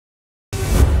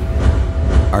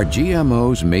Are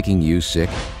GMOs making you sick?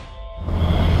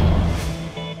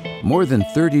 More than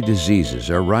 30 diseases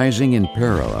are rising in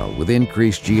parallel with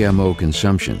increased GMO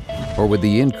consumption or with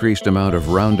the increased amount of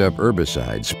Roundup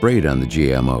herbicide sprayed on the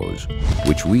GMOs,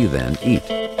 which we then eat.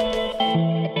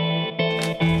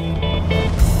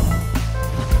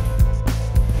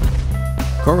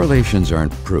 Correlations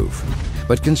aren't proof,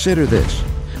 but consider this.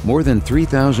 More than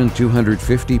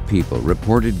 3,250 people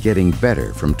reported getting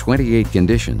better from 28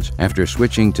 conditions after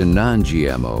switching to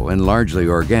non-GMO and largely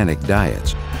organic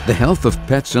diets. The health of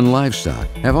pets and livestock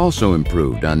have also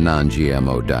improved on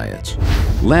non-GMO diets.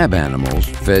 Lab animals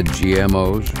fed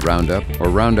GMOs, Roundup, or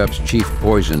Roundup's chief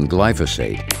poison,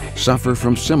 glyphosate, suffer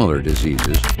from similar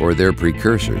diseases or their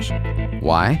precursors.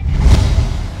 Why?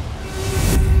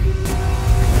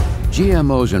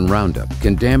 GMOs and Roundup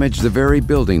can damage the very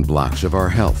building blocks of our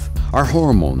health, our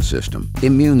hormone system,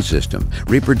 immune system,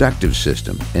 reproductive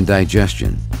system, and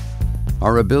digestion.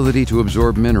 Our ability to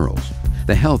absorb minerals,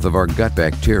 the health of our gut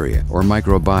bacteria or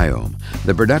microbiome,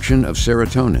 the production of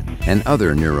serotonin and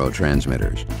other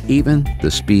neurotransmitters, even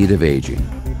the speed of aging.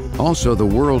 Also, the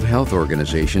World Health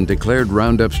Organization declared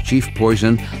Roundup's chief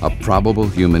poison a probable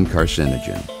human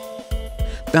carcinogen.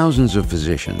 Thousands of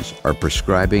physicians are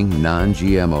prescribing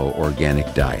non-GMO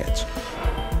organic diets.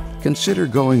 Consider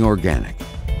going organic,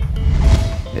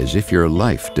 as if your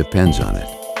life depends on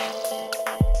it.